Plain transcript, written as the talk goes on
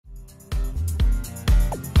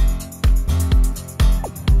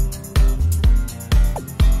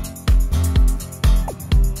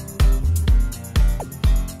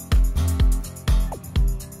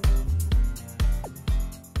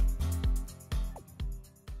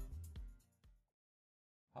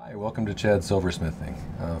Hi, welcome to Chad's Silversmithing.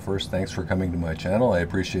 First, thanks for coming to my channel. I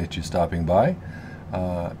appreciate you stopping by.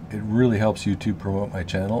 It really helps YouTube promote my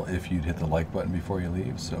channel if you'd hit the like button before you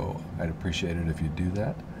leave, so I'd appreciate it if you'd do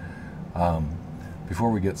that. Before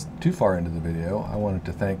we get too far into the video, I wanted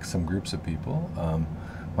to thank some groups of people.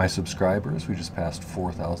 My subscribers, we just passed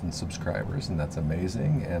 4,000 subscribers, and that's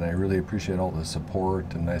amazing, and I really appreciate all the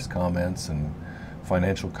support and nice comments and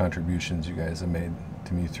financial contributions you guys have made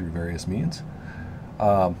to me through various means.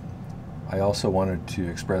 I also wanted to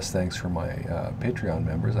express thanks for my Patreon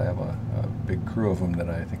members. I have a big crew of them that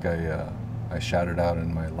I think I shouted out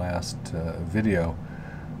in my last video,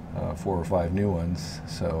 4 or 5 new ones.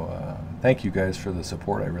 So thank you guys for the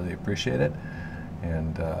support. I really appreciate it.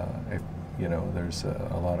 And there's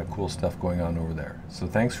a lot of cool stuff going on over there. So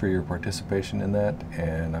thanks for your participation in that,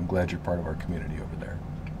 and I'm glad you're part of our community over there.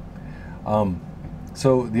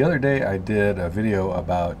 So the other day I did a video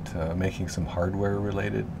about making some hardware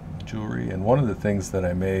related jewelry, and one of the things that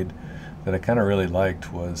I made that I kind of really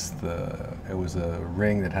liked was it was a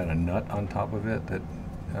ring that had a nut on top of it that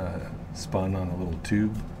spun on a little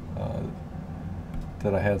tube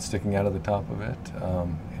that I had sticking out of the top of it,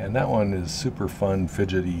 and that one is super fun,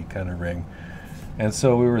 fidgety kind of ring. And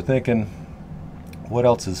so we were thinking, what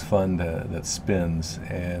else is fun that spins?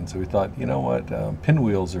 And so we thought, you know what,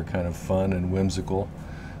 pinwheels are kind of fun and whimsical.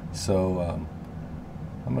 So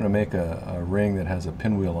I'm going to make a ring that has a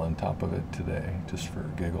pinwheel on top of it today, just for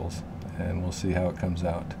giggles, and we'll see how it comes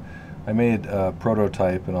out. I made a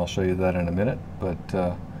prototype, and I'll show you that in a minute,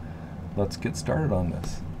 but let's get started on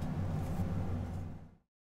this.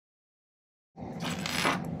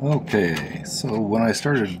 Okay, so when I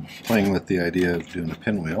started playing with the idea of doing a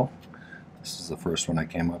pinwheel, this is the first one I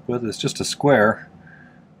came up with. It's just a square,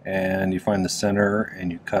 and you find the center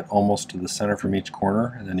and you cut almost to the center from each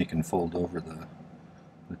corner, and then you can fold over the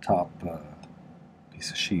top piece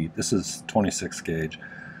of sheet. This is 26 gauge,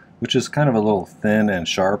 which is kind of a little thin and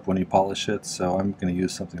sharp when you polish it, so I'm going to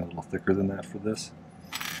use something a little thicker than that for this.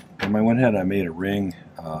 And I went ahead and I made a ring.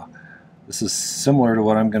 This is similar to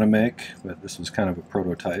what I'm going to make, but this was kind of a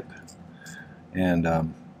prototype. And I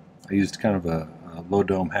used kind of a low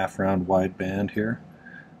dome half round wide band here,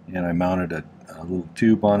 and I mounted a little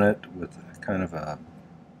tube on it with kind of a,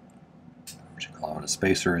 what you call it, a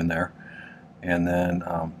spacer in there. And then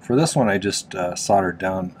for this one I just soldered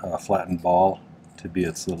down a flattened ball to be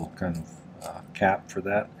its little kind of cap for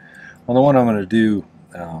that. On the one I'm going to do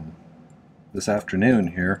this afternoon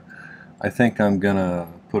here, I think I'm going to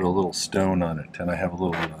put a little stone on it, and I have a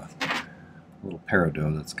little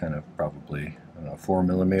Peridot that's kind of probably, I don't know, 4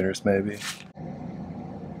 millimeters maybe.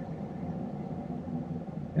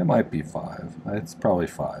 It might be 5. It's probably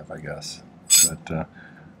 5, I guess. But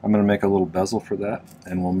I'm going to make a little bezel for that,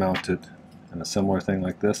 and we'll mount it in a similar thing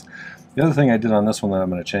like this. The other thing I did on this one that I'm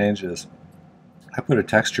going to change is I put a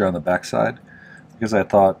texture on the back side because I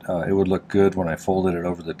thought it would look good when I folded it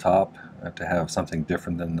over the top to have something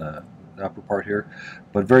different than the upper part here.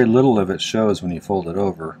 But very little of it shows when you fold it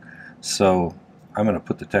over, so I'm going to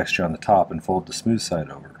put the texture on the top and fold the smooth side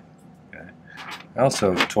over. Okay. I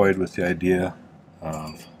also toyed with the idea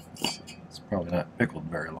of, it's probably not pickled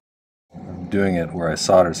very long, I'm doing it where I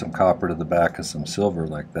solder some copper to the back of some silver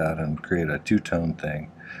like that and create a two-tone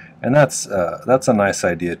thing. And that's a nice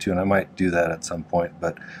idea too, and I might do that at some point,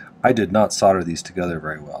 but I did not solder these together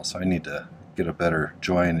very well, so I need to get a better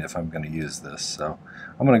join if I'm going to use this. So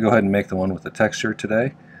I'm going to go ahead and make the one with the texture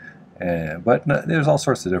today, but there's all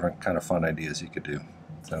sorts of different kind of fun ideas you could do.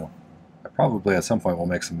 So I probably at some point will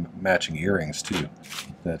make some matching earrings too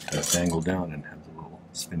that dangle down and have the little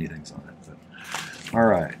spinny things on it. But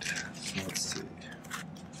alright, so let's see.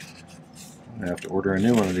 I'm going to have to order a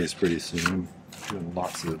new one of these pretty soon. I'm doing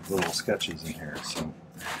lots of little sketches in here. So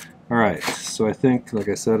alright, so I think, like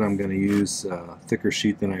I said, I'm going to use a thicker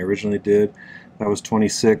sheet than I originally did. That was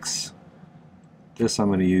 26. This I'm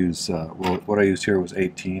going to use, well, what I used here was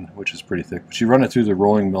 18, which is pretty thick. But you run it through the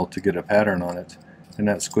rolling mill to get a pattern on it, and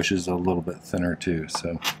that squishes a little bit thinner too.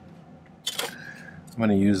 So I'm going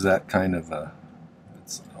to use that kind of,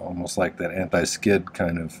 it's almost like that anti-skid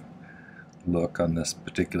kind of look on this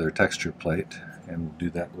particular texture plate, and we'll do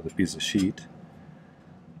that with a piece of sheet.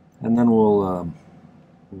 And then we'll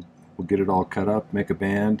get it all cut up, make a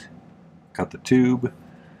band, cut the tube,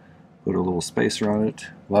 put a little spacer on it.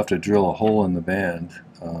 We'll have to drill a hole in the band,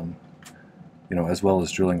 as well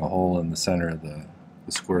as drilling a hole in the center of the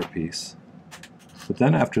square piece. But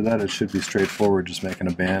then after that it should be straightforward, just making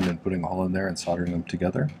a band and putting a hole in there and soldering them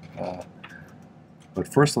together.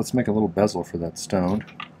 But first let's make a little bezel for that stone.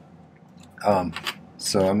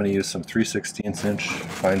 So I'm going to use some 3/16 inch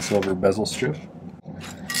fine silver bezel strip.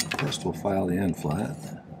 First we'll file the end flat.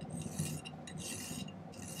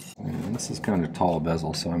 And this is kind of tall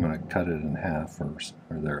bezel, so I'm going to cut it in half or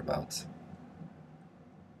thereabouts.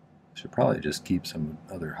 Should probably just keep some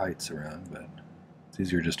other heights around, but it's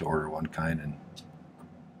easier just to order one kind and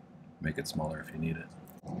make it smaller if you need it.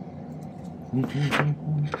 Make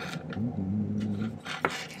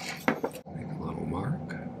a little mark.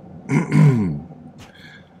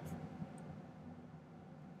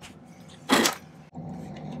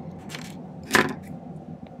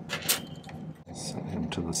 Set him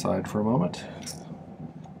to the side for a moment.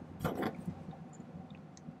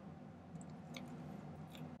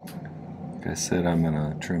 Like I said, I'm going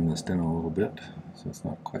to trim this down a little bit so it's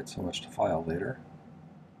not quite so much to file later.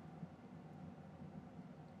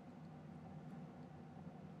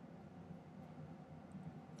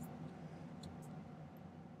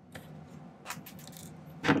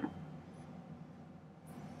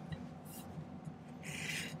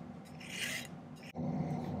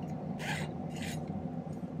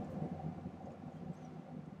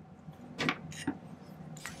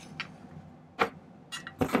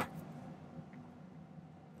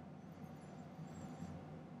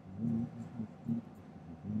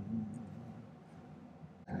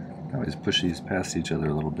 I always push these past each other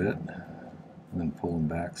a little bit and then pull them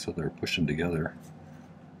back so they're pushing together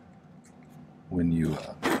when you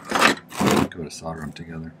go to solder them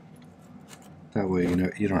together. That way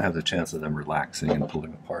you don't have the chance of them relaxing and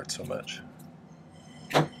pulling apart so much.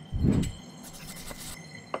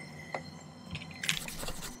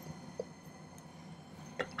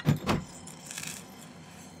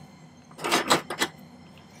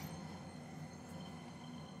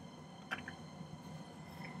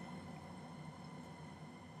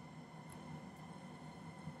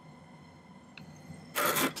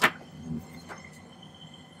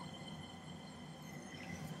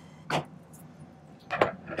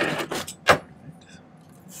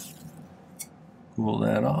 Cool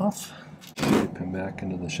that off, shape him back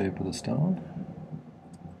into the shape of the stone.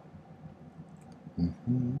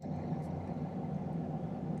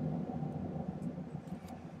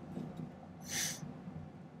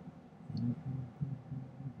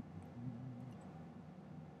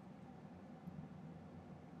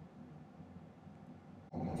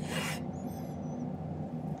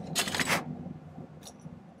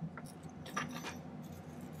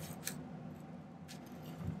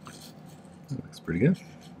 Looks pretty good.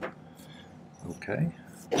 Okay,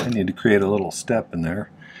 I need to create a little step in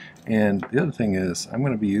there, and the other thing is I'm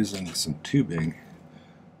going to be using some tubing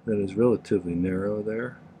that is relatively narrow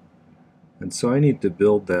there, and so I need to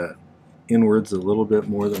build that inwards a little bit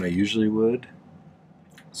more than I usually would.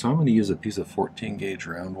 So I'm going to use a piece of 14 gauge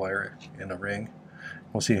round wire in a ring.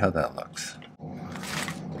 We'll see how that looks.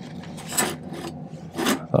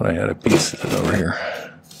 I thought I had a piece over here.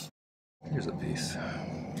 Here's a piece.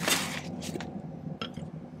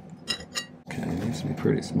 Okay, it needs to be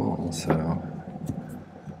pretty small, so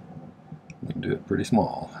we can do it pretty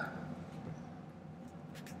small.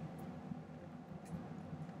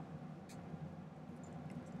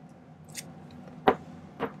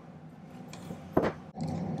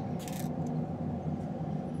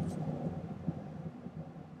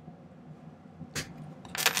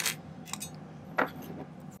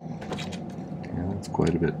 That's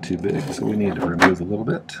quite a bit too big, so we need to remove a little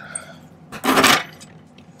bit.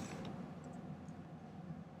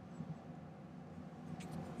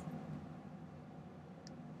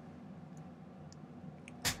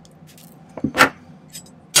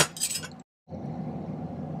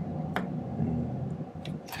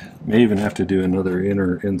 May even have to do another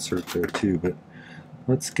inner insert there too, but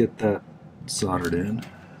let's get that soldered in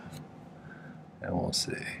and we'll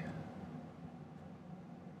see.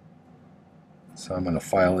 So I'm going to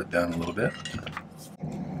file it down a little bit.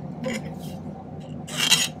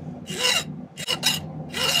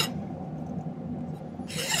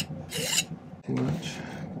 Too much?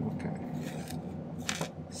 Okay.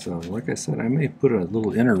 So like I said, I may put a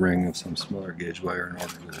little inner ring of some smaller gauge wire in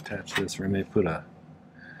order to attach this, or I may put a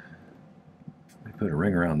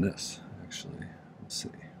ring around this, actually. Let's see.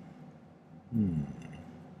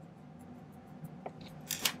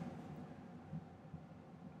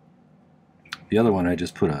 The other one I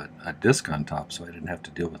just put a disc on top so I didn't have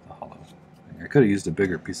to deal with the hollow. I could have used a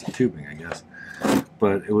bigger piece of tubing, I guess,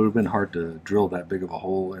 but it would have been hard to drill that big of a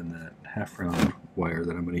hole in that half-round wire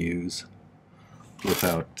that I'm going to use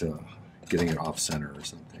without getting it off center or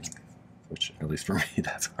something, which, at least for me,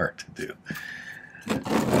 that's hard to do. I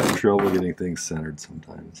have trouble getting things centered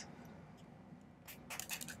sometimes.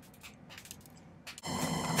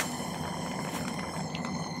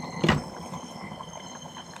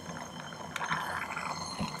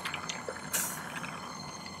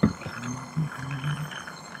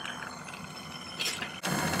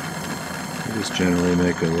 Just generally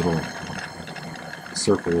make a little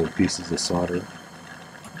circle of pieces of solder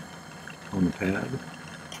on the pad,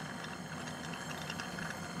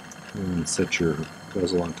 and then set your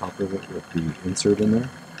bezel on top of it with the insert in there.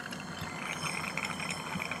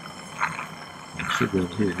 It should be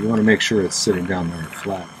here. You want to make sure it's sitting down there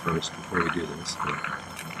flat first before you do this.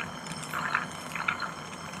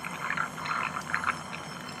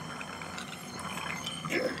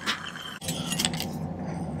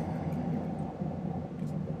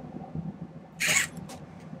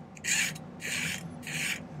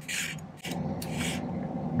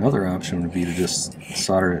 Another option would be to just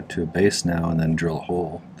solder it to a base now and then drill a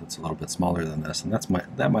hole that's a little bit smaller than this, and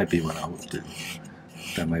that might be what I would do.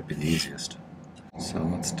 That might be the easiest. So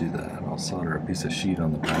let's do that. I'll solder a piece of sheet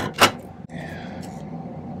on the back.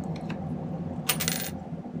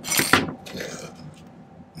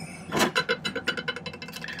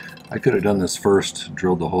 I could have done this first,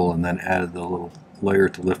 drilled the hole, and then added the little layer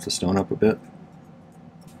to lift the stone up a bit.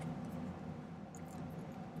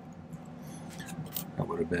 That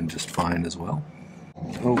would have been just fine as well.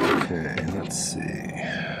 Okay, let's see.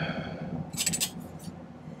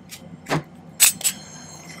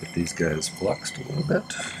 Get these guys fluxed a little bit.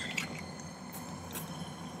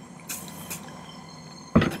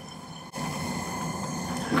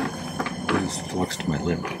 These fluxed my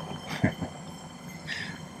lip.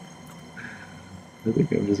 I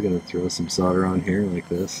think I'm just going to throw some solder on here like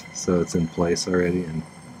this so it's in place already and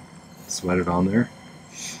sweat it on there.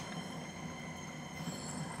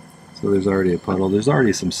 So there's already a puddle. There's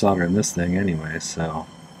already some solder in this thing anyway, so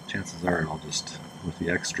chances are I'll just, with the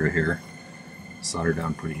extra here, solder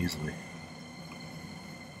down pretty easily.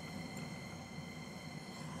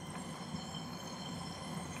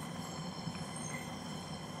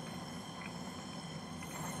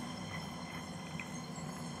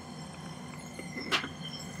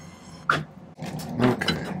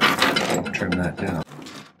 Okay, trim that down.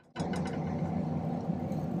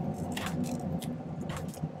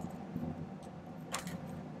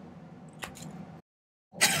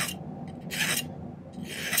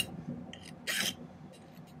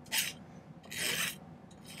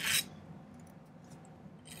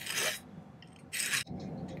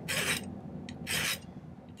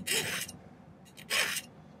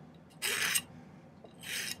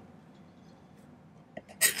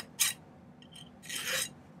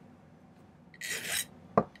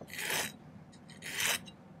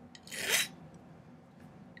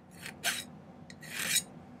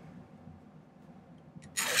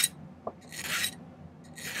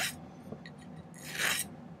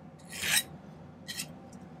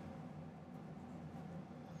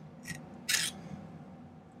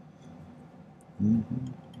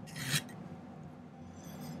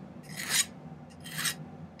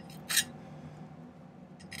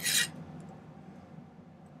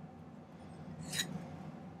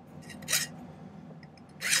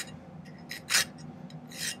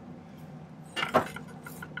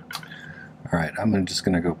 Alright, I'm just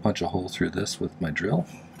going to go punch a hole through this with my drill,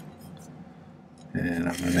 and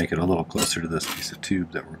I'm going to make it a little closer to this piece of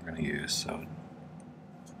tube that we're going to use so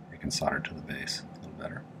it can solder to the base a little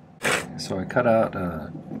better. So I cut out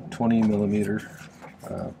a 20 millimeter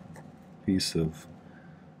piece of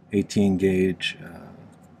 18 gauge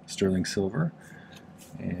sterling silver,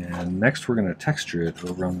 and next we're going to texture it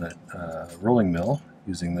over on the rolling mill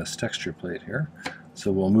using this texture plate here.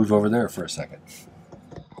 So we'll move over there for a second.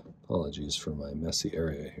 Apologies for my messy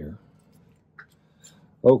area here.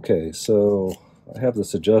 Okay, so I have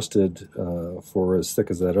this adjusted for as thick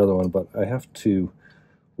as that other one, but I have to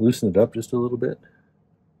loosen it up just a little bit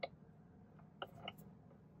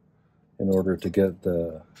in order to get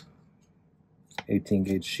the 18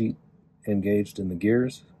 gauge sheet engaged in the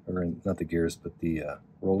gears, or in, not the gears, but the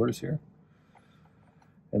rollers here,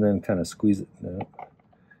 and then kind of squeeze it. Now,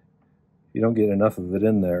 you don't get enough of it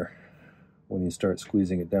in there. When you start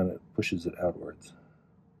squeezing it down, it pushes it outwards.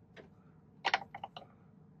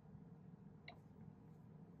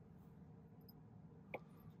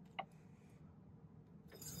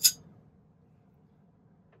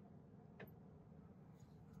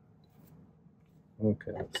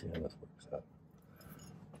 Okay, let's see how this works out.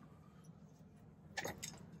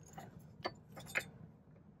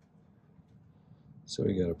 So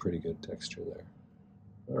we got a pretty good texture there.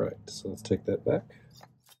 Alright, so let's take that back.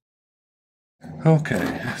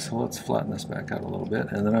 Okay, so let's flatten this back out a little bit,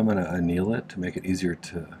 and then I'm going to anneal it to make it easier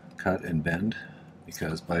to cut and bend,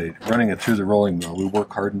 because by running it through the rolling mill, we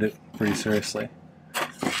work hardened it pretty seriously.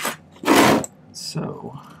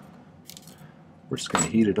 So we're just going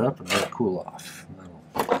to heat it up and let it cool off. And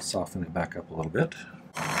that'll soften it back up a little bit.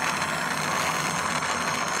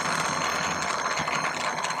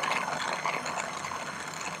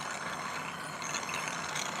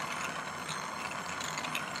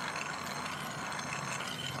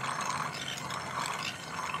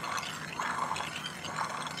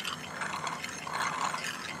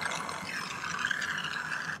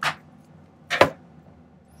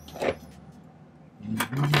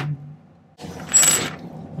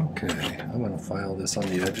 Okay, I'm going to file this on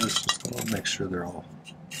the edges just to make sure they're all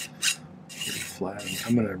pretty flat.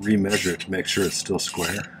 I'm going to remeasure it to make sure it's still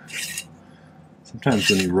square. Sometimes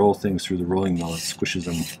when you roll things through the rolling mill, it squishes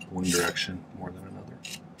them one direction more than another,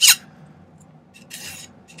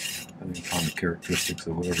 depending upon the characteristics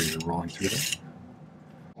of whatever you're rolling through there.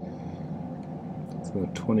 It's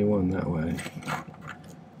about 21 that way.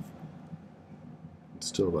 It's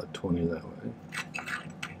still about 20 that way.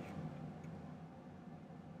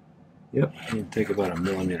 Yep, I need to take about 1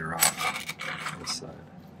 millimeter off this side.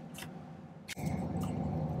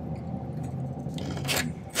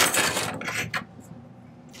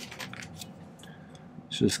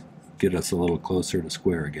 Let's just get us a little closer to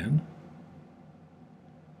square again.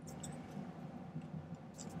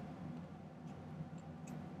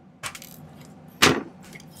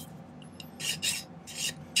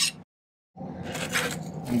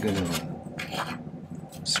 I'm going to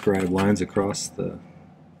scribe lines across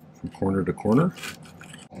from corner to corner.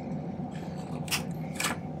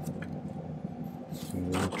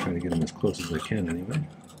 I'll try to get them as close as I can anyway.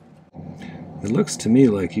 It looks to me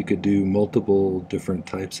like you could do multiple different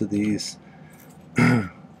types of these.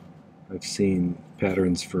 I've seen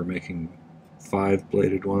patterns for making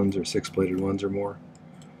 5-bladed ones or 6-bladed ones or more.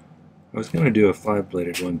 I was going to do a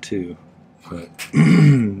 5-bladed one too, but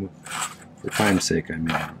for time's sake I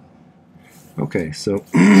made it. Okay, so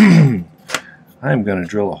I'm going to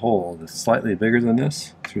drill a hole that's slightly bigger than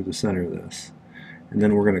this through the center of this. And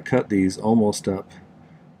then we're going to cut these almost up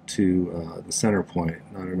to the center point.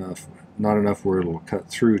 Not enough where it'll cut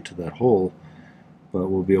through to that hole, but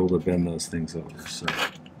we'll be able to bend those things over. So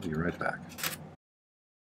I'll be right back.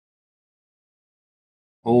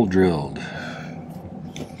 Hole drilled. I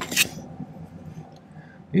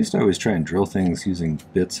used to always try and drill things using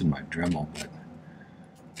bits in my Dremel, but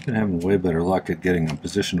I've been having way better luck at getting them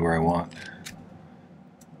positioned where I want,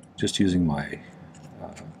 just using my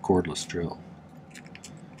cordless drill,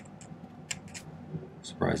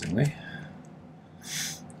 surprisingly.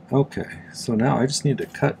 Okay, so now I just need to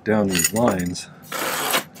cut down these lines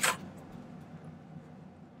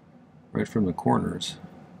right from the corners.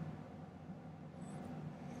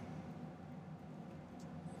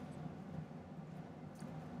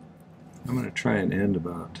 I'm going to try and end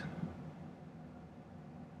about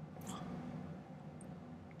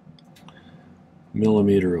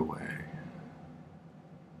millimeter away.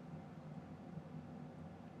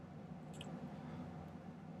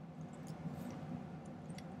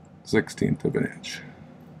 1/16 of an inch.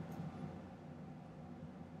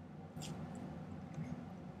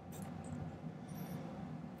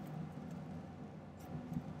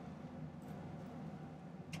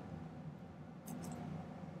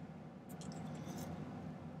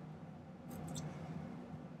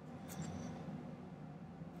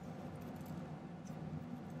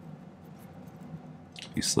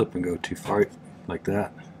 If you slip and go too far like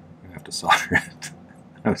that, you have to solder it.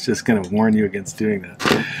 I was just going to warn you against doing that.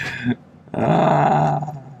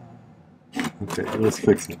 Okay, let's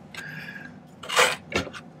fix it.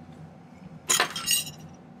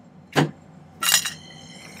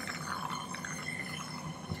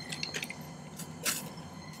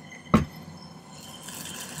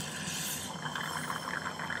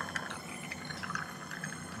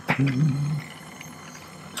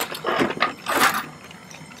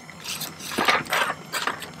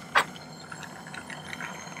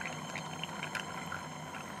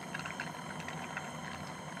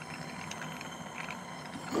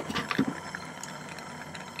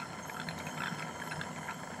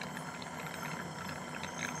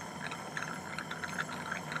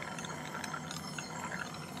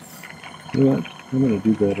 You know what? I'm going to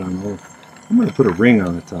do that on there. I'm going to put a ring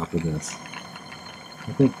on the top of this.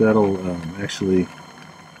 I think that'll actually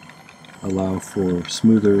allow for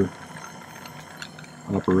smoother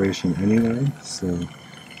operation anyway. So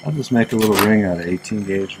I'll just make a little ring out of 18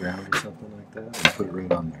 gauge round or something like that and put it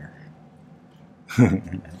right on there.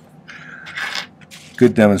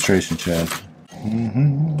 Good demonstration, Chad.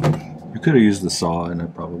 You could have used the saw, and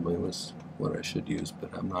it probably was what I should use, but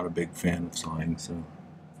I'm not a big fan of sawing, so.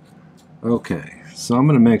 Okay, so I'm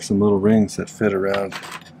going to make some little rings that fit around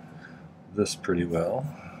this pretty well.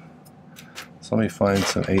 So let me find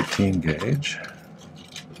some 18 gauge.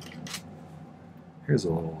 Here's a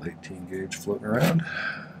little 18 gauge floating around.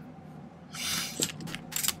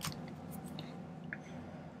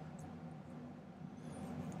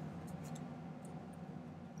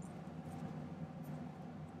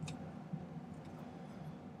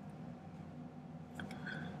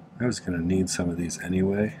 I was going to need some of these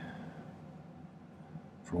anyway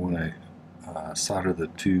for when I solder the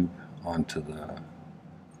tube onto the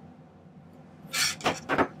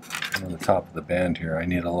on the top of the band here, I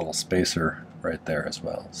need a little spacer right there as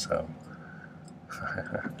well. So,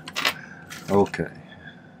 okay.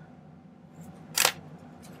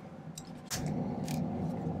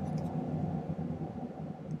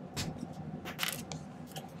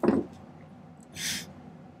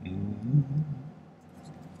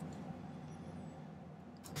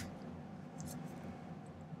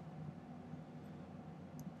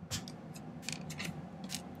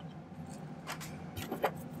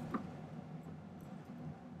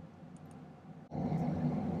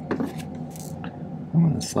 I'm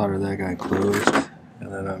going to solder that guy closed,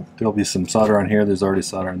 and then there'll be some solder on here. There's already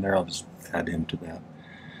solder in there. I'll just add him to that.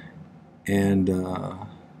 And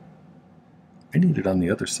I need it on the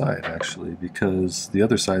other side, actually, because the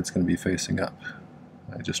other side's going to be facing up.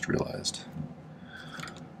 I just realized.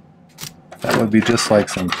 That would be just like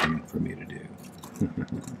something for me to do.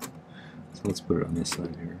 So let's put it on this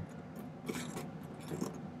side here.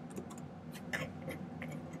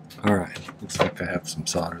 Alright, looks like I have some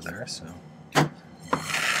solder there, so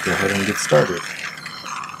go ahead and get started.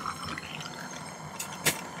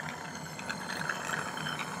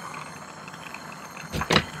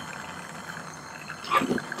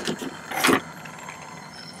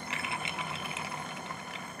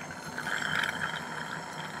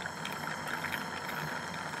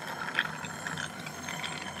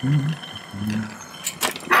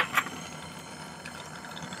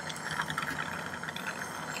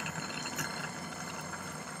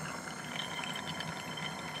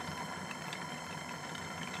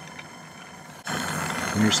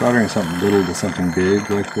 When you're soldering something little to something big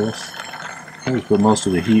like this, I always put most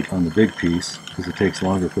of the heat on the big piece because it takes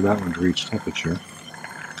longer for that one to reach temperature.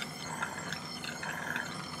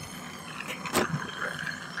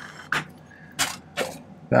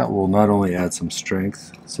 That will not only add some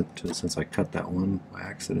strength since I cut that one by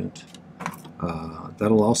accident,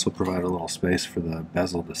 that'll also provide a little space for the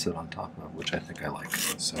bezel to sit on top of, which I think I like.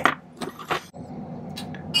 So I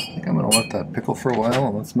think I'm going to let that pickle for a while,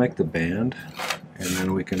 and let's make the band, and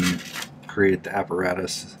then we can create the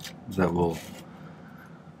apparatus that will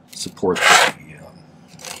support the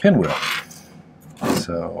pinwheel.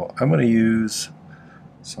 So I'm going to use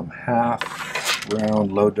some half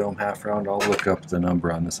round, low dome half round. I'll look up the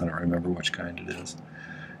number on this. I don't remember which kind it is.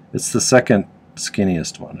 It's the second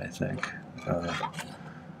skinniest one, I think.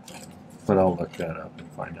 But I'll look that up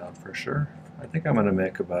and find out for sure. I think I'm going to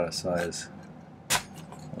make about a size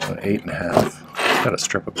 8.5. Got a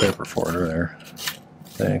strip of paper for it there, I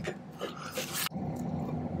think.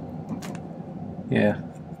 Yeah,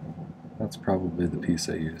 that's probably the piece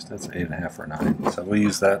I used. That's 8.5 or 9. So we'll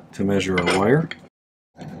use that to measure our wire.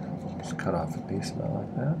 Just cut off a piece about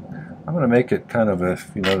like that. I'm going to make it kind of a,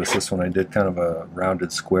 if you notice this one I did kind of a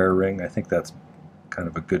rounded square ring. I think that's kind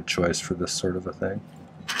of a good choice for this sort of a thing.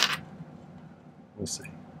 We'll see.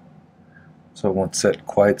 So it won't sit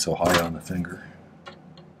quite so high on the finger.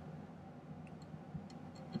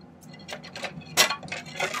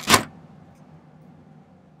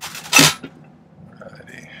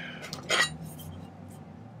 Alrighty.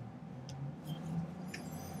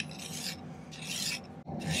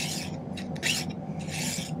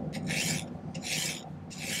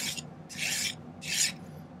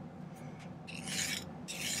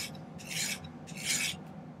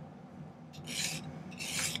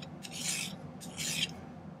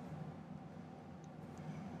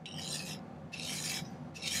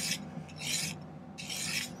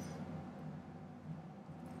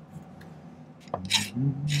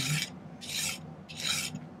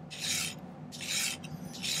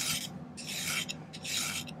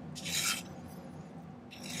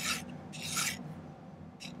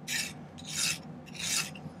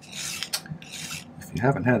 If you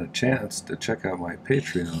haven't had a chance to check out my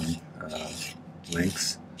Patreon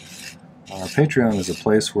links, Patreon is a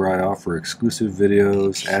place where I offer exclusive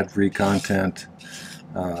videos, ad-free content,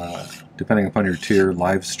 depending upon your tier,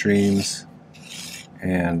 live streams,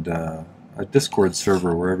 and a Discord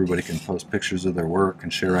server where everybody can post pictures of their work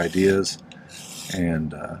and share ideas.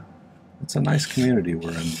 And it's a nice community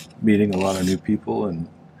where I'm meeting a lot of new people, and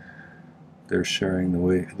they're sharing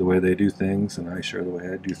the way they do things, and I share the way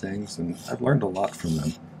I do things, and I've learned a lot from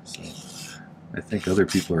them. So I think other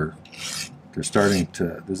people they're starting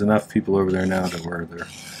to, there's enough people over there now to where they're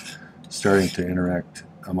starting to interact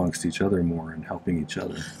amongst each other more and helping each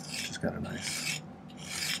other, which is kind of nice.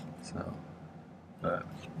 So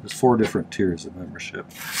there's 4 different tiers of membership.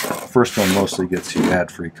 The first one mostly gets you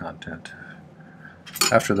ad-free content.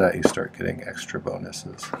 After that you start getting extra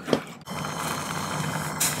bonuses.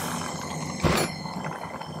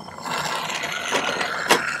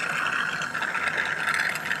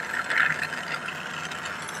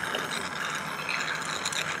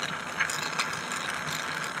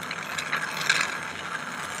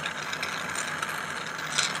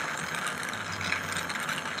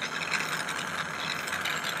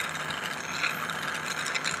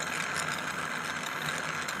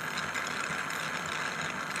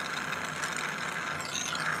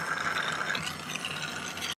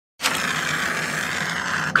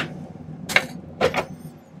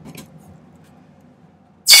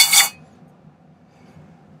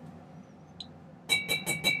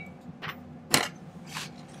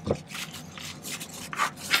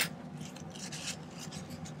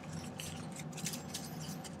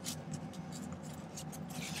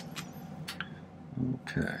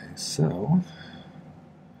 Okay, so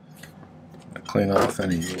I'll clean off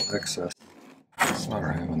any little excess solder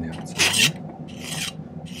I have on the outside here.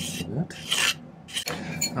 Just a bit.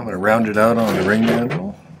 I'm going to round it out on the ring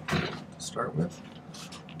mandrel to start with.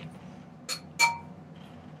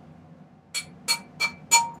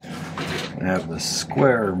 I have the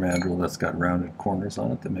square mandrel that's got rounded corners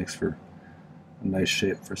on it that makes for a nice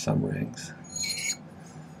shape for some rings.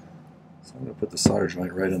 So I'm going to put the solder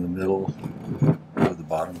joint right in the middle of the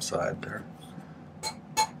bottom side there.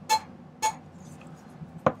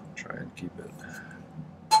 Try and keep it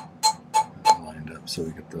lined up so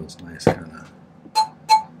we get those nice kind of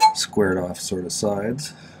squared off sort of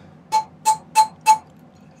sides.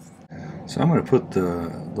 So I'm going to put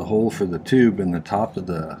the hole for the tube in the top of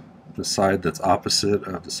the side that's opposite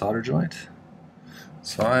of the solder joint.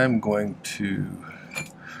 So I'm going to,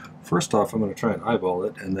 first off, I'm going to try and eyeball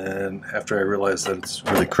it, and then after I realize that it's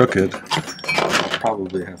really crooked, I'll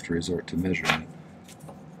probably have to resort to measuring it.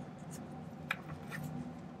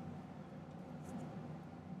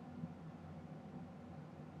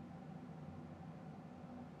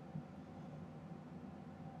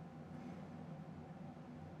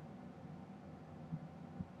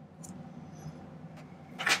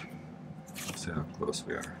 See how close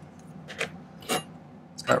we are.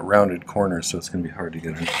 It's got rounded corners, so it's going to be hard to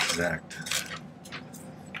get an exact.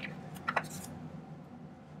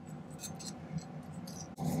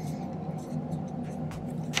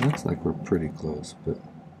 Looks like we're pretty close, but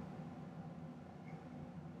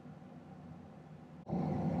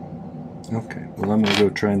okay. Well, I'm going to go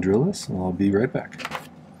try and drill this, and I'll be right back.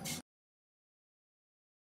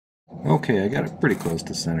 Okay, I got it pretty close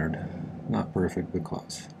to centered. Not perfect, but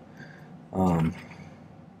close.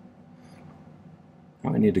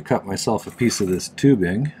 I need to cut myself a piece of this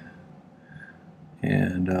tubing,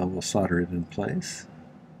 and we'll solder it in place.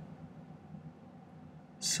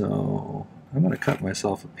 So I'm going to cut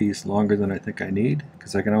myself a piece longer than I think I need,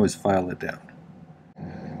 because I can always file it down.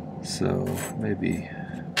 So maybe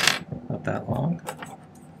not that long.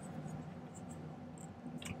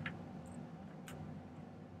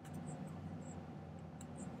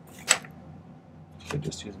 I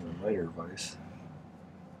just use my miter vise.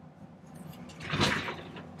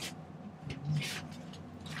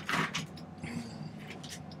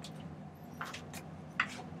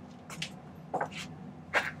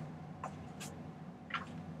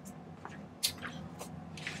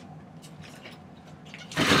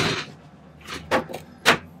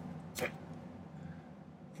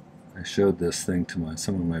 I showed this thing to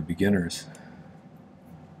some of my beginners,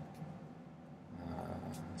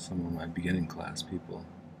 some of my beginning class people,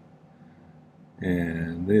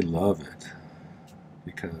 and they love it,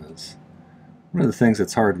 because one of the things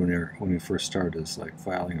that's hard when you first start is like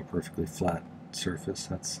filing a perfectly flat surface.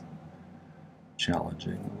 That's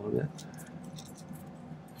challenging a little bit.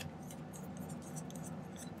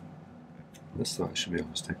 This though, I should be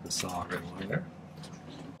able to take the saw right along there.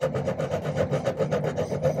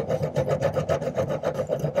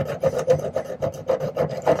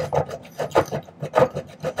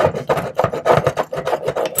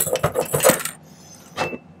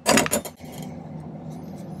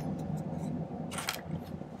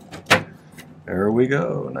 There we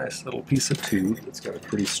go, a nice little piece of tube that's got a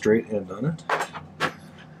pretty straight end on it.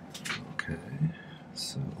 Okay,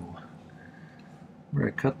 so where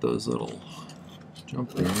I cut those little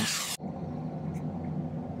jump rings,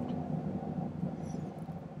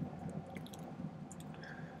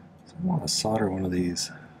 I want to solder one of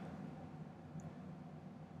these.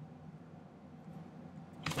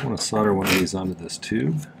 I want to solder one of these onto this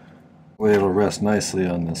tube. Way it'll rest nicely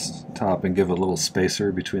on this top and give a little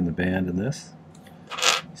spacer between the band and this.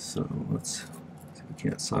 So let's see if we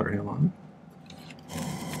can't solder him on.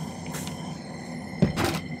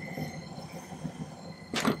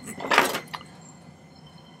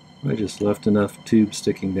 I just left enough tube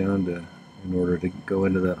sticking down in order to go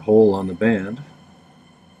into that hole on the band,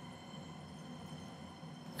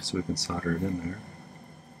 so we can solder it in there.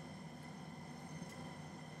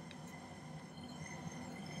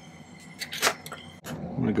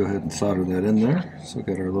 I'm going to go ahead and solder that in there. So we've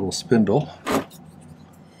got our little spindle.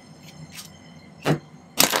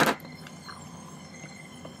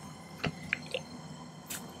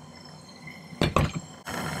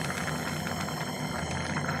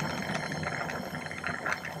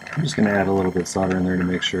 I'm just going to add a little bit of solder in there to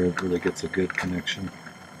make sure it really gets a good connection.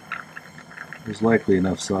 There's likely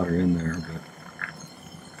enough solder in there, but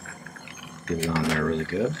get it on there really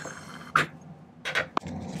good.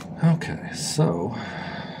 Okay, so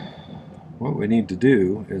what we need to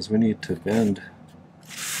do is we need to bend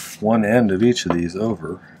one end of each of these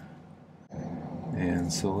over,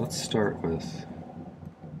 And so let's start with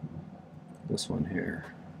this one here.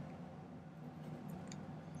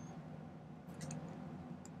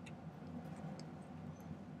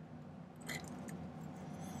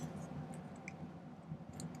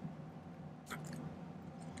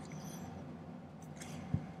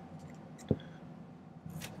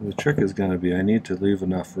 The trick is going to be I need to leave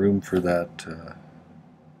enough room for that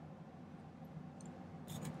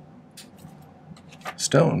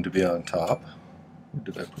stone to be on top. Where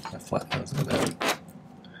did I put my flat nose in there? I think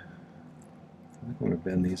I'm going to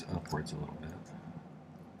bend these upwards a little bit.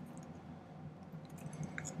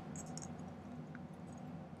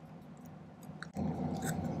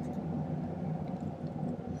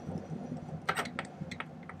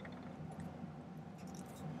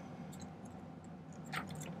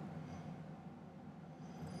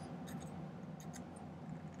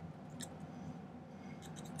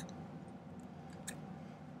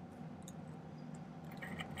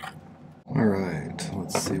 Alright,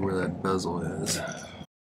 let's see where that bezel is.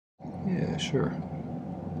 Yeah, sure.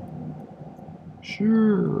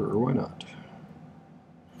 Sure, why not?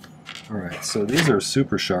 Alright, so these are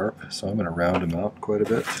super sharp, so I'm going to round them out quite a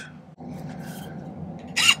bit.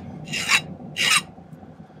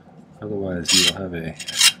 Otherwise you'll have a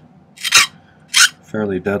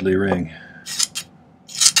fairly deadly ring.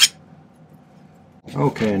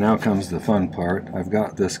 Okay, now comes the fun part. I've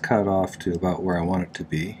got this cut off to about where I want it to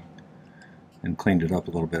be and cleaned it up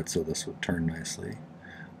a little bit so this would turn nicely.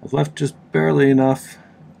 I've left just barely enough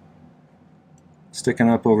sticking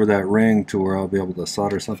up over that ring to where I'll be able to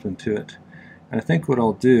solder something to it. And I think what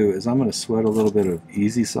I'll do is I'm going to sweat a little bit of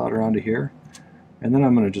easy solder onto here, and then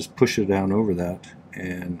I'm going to just push it down over that,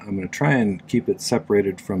 and I'm going to try and keep it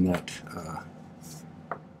separated from that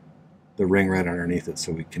the ring right underneath it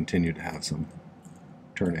so we continue to have some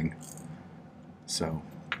turning. So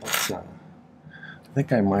let's, I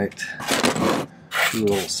think I might do a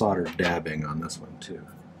little solder dabbing on this one too.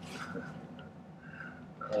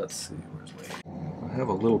 Let's see, where's my... I have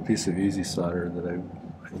a little piece of easy solder that I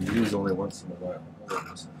use only once in a while.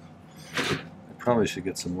 I probably should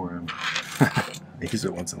get some more. I use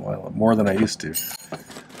it once in a while, more than I used to.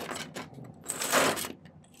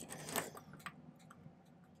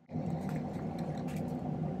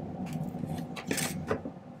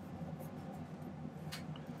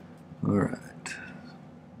 Alright,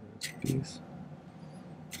 there's a piece.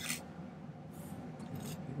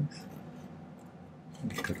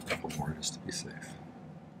 Cut a couple more just to be safe.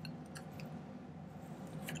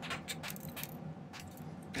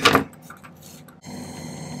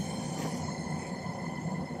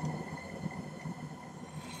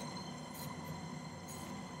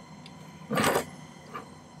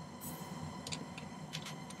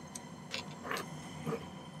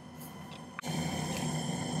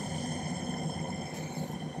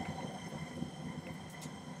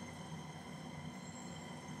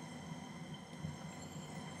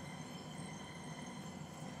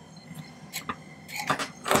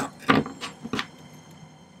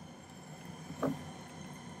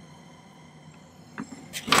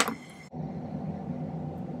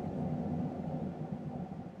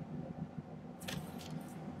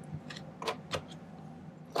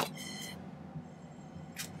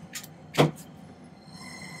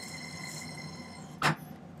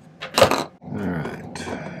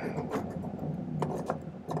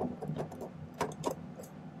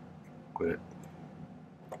 Quit it.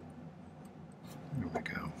 There we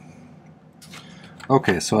go.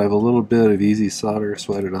 Okay, so I have a little bit of easy solder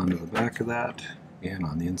sweated onto the back of that and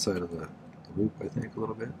on the inside of the loop, I think, a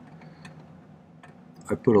little bit.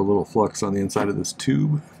 I put a little flux on the inside of this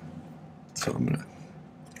tube, so I'm going to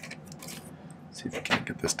see if I can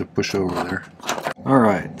get this to push over there.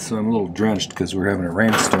 Alright, so I'm a little drenched because we're having a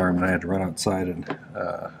rainstorm and I had to run outside and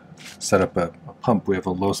set up a pump. We have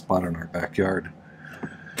a low spot in our backyard,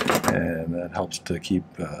 and that helps to keep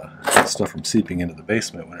stuff from seeping into the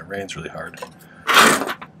basement when it rains really hard.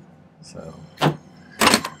 So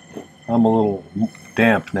I'm a little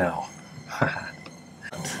damp now.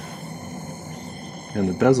 And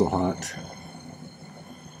the bezel hot,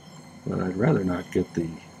 but I'd rather not get the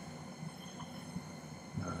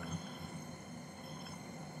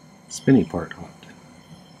spinny part hot.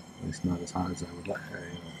 At least not as hot as I would like.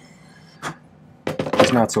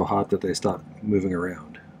 It's not so hot that they stop moving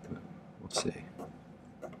around, but we'll see.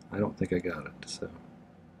 I don't think I got it, so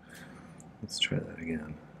let's try that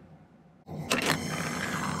again.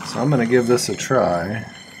 So I'm going to give this a try.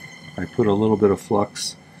 I put a little bit of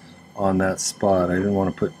flux on that spot. I didn't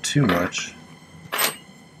want to put too much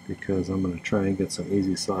because I'm going to try and get some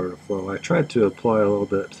easy solder to flow. I tried to apply a little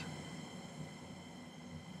bit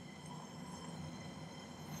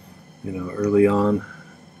you know, early on,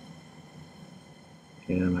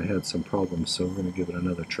 and I had some problems, so we're going to give it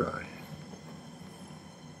another try.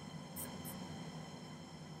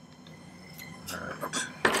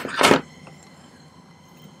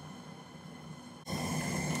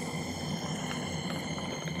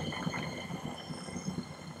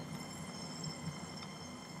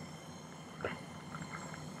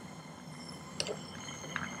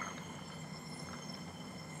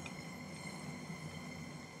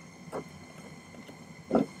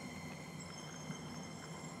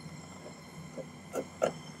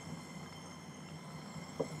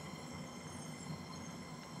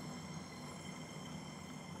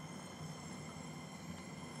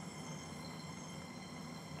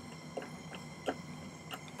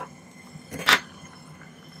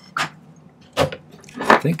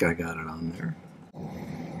 I think I got it on there.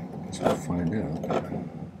 Let's find out.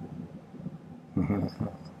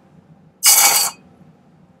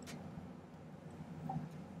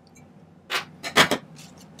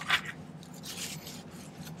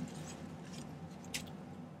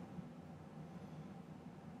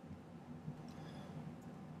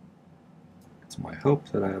 It's my hope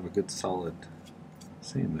that I have a good solid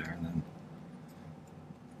seam there, and then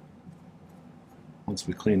once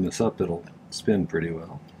we clean this up, it'll spin pretty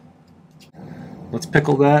well. Let's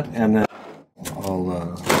pickle that, and then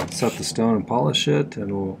I'll set the stone and polish it,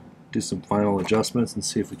 and we'll do some final adjustments and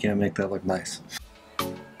see if we can't make that look nice.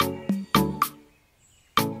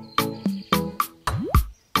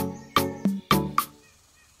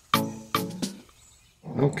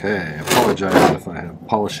 Okay, I apologize if I have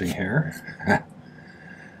polishing hair.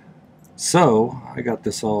 So, I got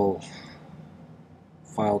this all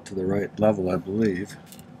filed to the right level, I believe.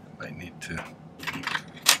 I might need to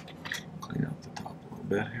clean up the top a little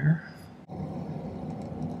bit here.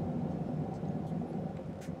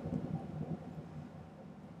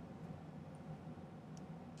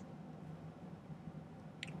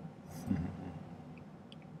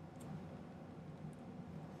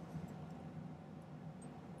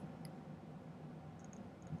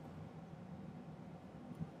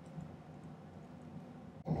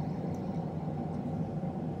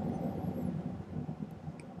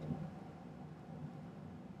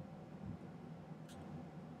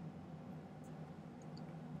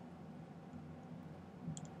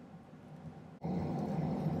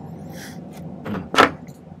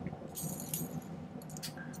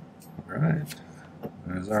 Alright,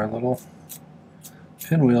 there's our little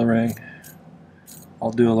pinwheel ring.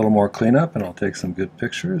 I'll do a little more cleanup and I'll take some good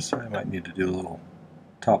pictures. I might need to do a little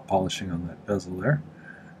top polishing on that bezel there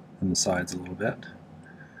and the sides a little bit.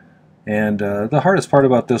 And the hardest part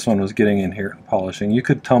about this one was getting in here and polishing. You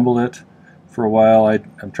could tumble it for a while.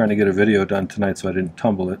 I'm trying to get a video done tonight, so I didn't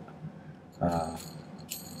tumble it.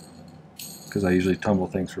 Because I usually tumble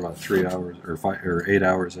things for about 3 hours, or 8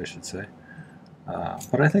 hours I should say.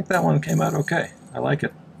 But I think that one came out okay. I like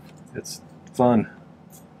it. It's fun.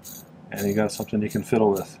 And you got something you can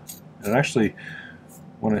fiddle with. And actually,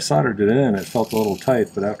 when I soldered it in, it felt a little tight,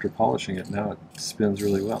 but after polishing it, now it spins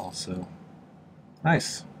really well. So,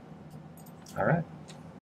 nice. Alright.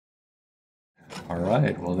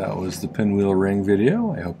 Alright, well that was the pinwheel ring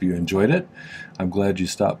video. I hope you enjoyed it. I'm glad you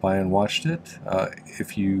stopped by and watched it.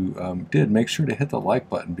 If you did, make sure to hit the like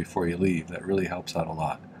button before you leave. That really helps out a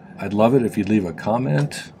lot. I'd love it if you'd leave a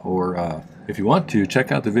comment, or if you want to,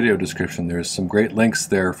 check out the video description. There's some great links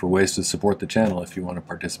there for ways to support the channel if you want to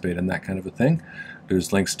participate in that kind of a thing.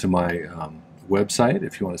 There's links to my website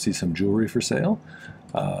if you want to see some jewelry for sale.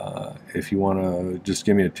 If you want to just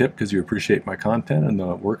give me a tip because you appreciate my content and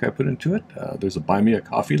the work I put into it, there's a Buy Me a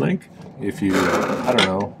Coffee link. If you, I don't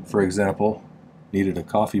know, for example, needed a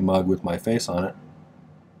coffee mug with my face on it,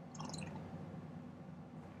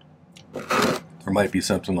 there might be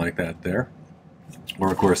something like that there.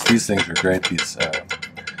 Or of course, these things are great, these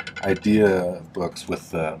idea books with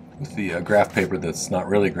the graph paper that's not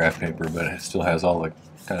really graph paper, but it still has all the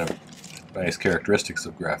kind of nice characteristics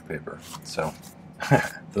of graph paper. So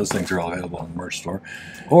those things are all available on the merch store.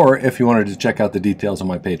 Or if you wanted to check out the details on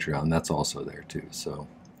my Patreon, that's also there too. So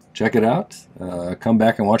check it out. Come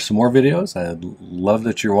back and watch some more videos. I love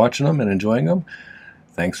that you're watching them and enjoying them.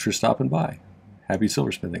 Thanks for stopping by. Happy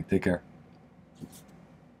silversmithing. Take care.